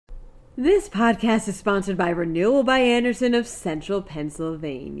This podcast is sponsored by Renewal by Andersen of Central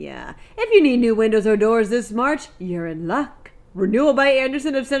Pennsylvania. If you need new windows or doors this March, you're in luck. Renewal by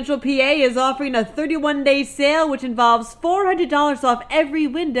Andersen of Central PA is offering a 31-day sale which involves $400 off every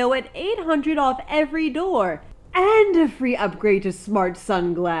window and $800 off every door. And a free upgrade to smart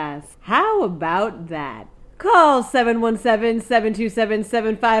sunglass. How about that? Call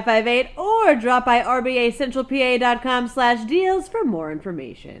 717-727-7558 or drop by rbacentralpa.com/deals for more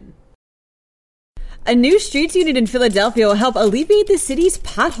information. A new streets unit in Philadelphia will help alleviate the city's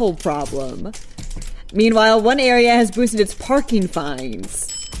pothole problem. Meanwhile, one area has boosted its parking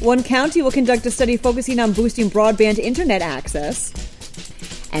fines. One county will conduct a study focusing on boosting broadband internet access.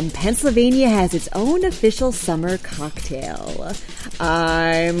 And Pennsylvania has its own official summer cocktail.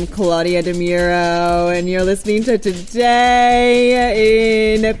 I'm Claudia DeMuro, and you're listening to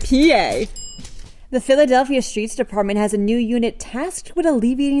Today in PA. The Philadelphia Streets Department has a new unit tasked with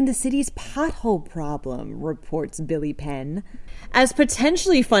alleviating the city's pothole problem, reports Billy Penn. As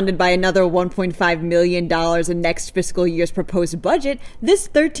potentially funded by another $1.5 million in next fiscal year's proposed budget, this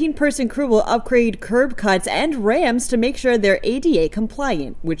 13-person crew will upgrade curb cuts and ramps to make sure they're ADA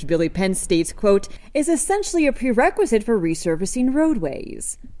compliant, which Billy Penn states, quote, is essentially a prerequisite for resurfacing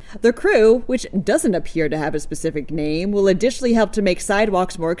roadways. The crew, which doesn't appear to have a specific name, will additionally help to make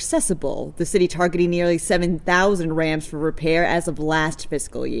sidewalks more accessible, the city targeting nearly 7,000 ramps for repair as of last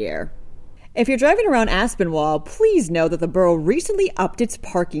fiscal year. If you're driving around Aspinwall, please know that the borough recently upped its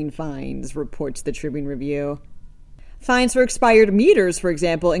parking fines, reports the Tribune Review. Fines for expired meters, for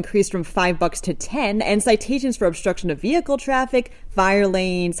example, increased from $5 to $10, and citations for obstruction of vehicle traffic, fire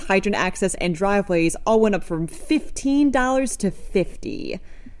lanes, hydrant access, and driveways all went up from $15 to $50.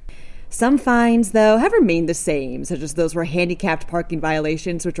 Some fines, though, have remained the same, such as those for handicapped parking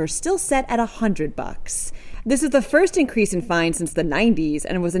violations, which are still set at $100. This is the first increase in fines since the 90s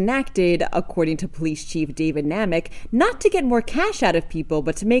and was enacted, according to Police Chief David Namick, not to get more cash out of people,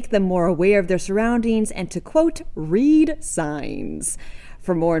 but to make them more aware of their surroundings and to, quote, read signs.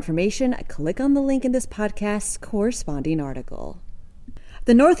 For more information, click on the link in this podcast's corresponding article.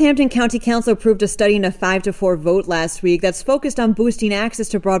 The Northampton County Council approved a study in a 5-4 vote last week that's focused on boosting access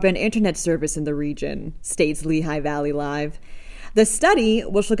to broadband internet service in the region, states Lehigh Valley Live. The study,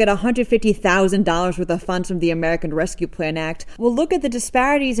 which will get $150,000 worth of funds from the American Rescue Plan Act, will look at the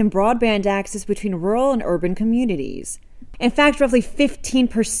disparities in broadband access between rural and urban communities. In fact, roughly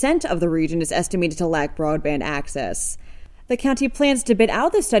 15% of the region is estimated to lack broadband access. The county plans to bid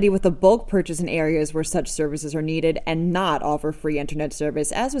out the study with a bulk purchase in areas where such services are needed and not offer free internet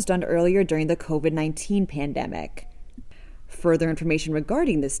service, as was done earlier during the COVID-19 pandemic. Further information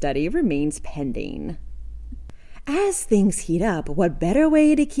regarding this study remains pending. As things heat up, what better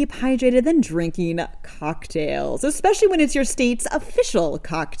way to keep hydrated than drinking cocktails, especially when it's your state's official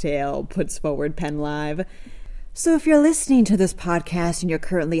cocktail, puts forward Penn Live. So if you're listening to this podcast and you're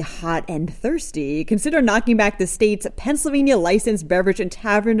currently hot and thirsty, consider knocking back the state's Pennsylvania Licensed Beverage and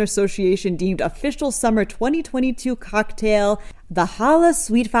Tavern Association deemed official summer 2022 cocktail, the Hala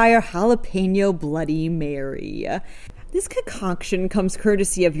Sweetfire Jalapeno Bloody Mary. This concoction comes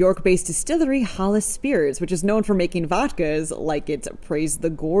courtesy of York-based distillery Hollis Spirits, which is known for making vodkas, like its Praise the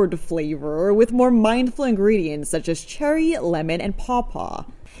Gourd flavor, with more mindful ingredients such as cherry, lemon, and pawpaw.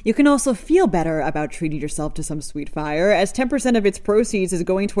 You can also feel better about treating yourself to some Sweetfire, as 10% of its proceeds is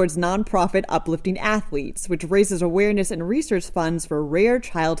going towards nonprofit Uplifting Athletes, which raises awareness and research funds for rare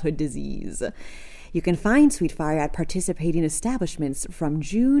childhood disease. You can find Sweetfire at participating establishments from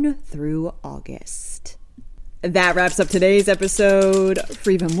June through August. That wraps up today's episode.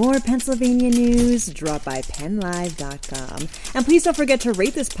 For even more Pennsylvania news, drop by pennlive.com. And please don't forget to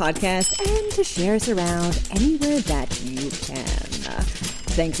rate this podcast and to share us around anywhere that you can.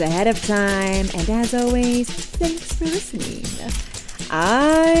 Thanks ahead of time, and as always, thanks for listening.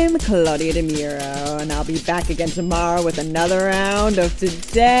 I'm Claudia DeMuro, and I'll be back again tomorrow with another round of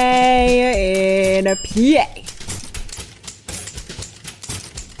Today in PA.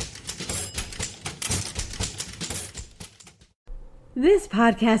 This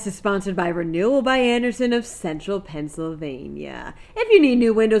podcast is sponsored by Renewal by Andersen of Central Pennsylvania. If you need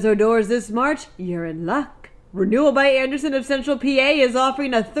new windows or doors this March, you're in luck. Renewal by Andersen of Central PA is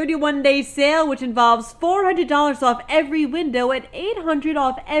offering a 31-day sale which involves $400 off every window and $800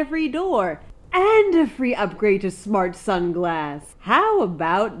 off every door. And a free upgrade to smart sunglass. How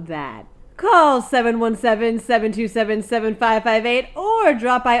about that? Call 717-727-7558 or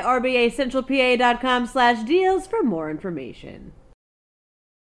drop by rbacentralpa.com/deals for more information.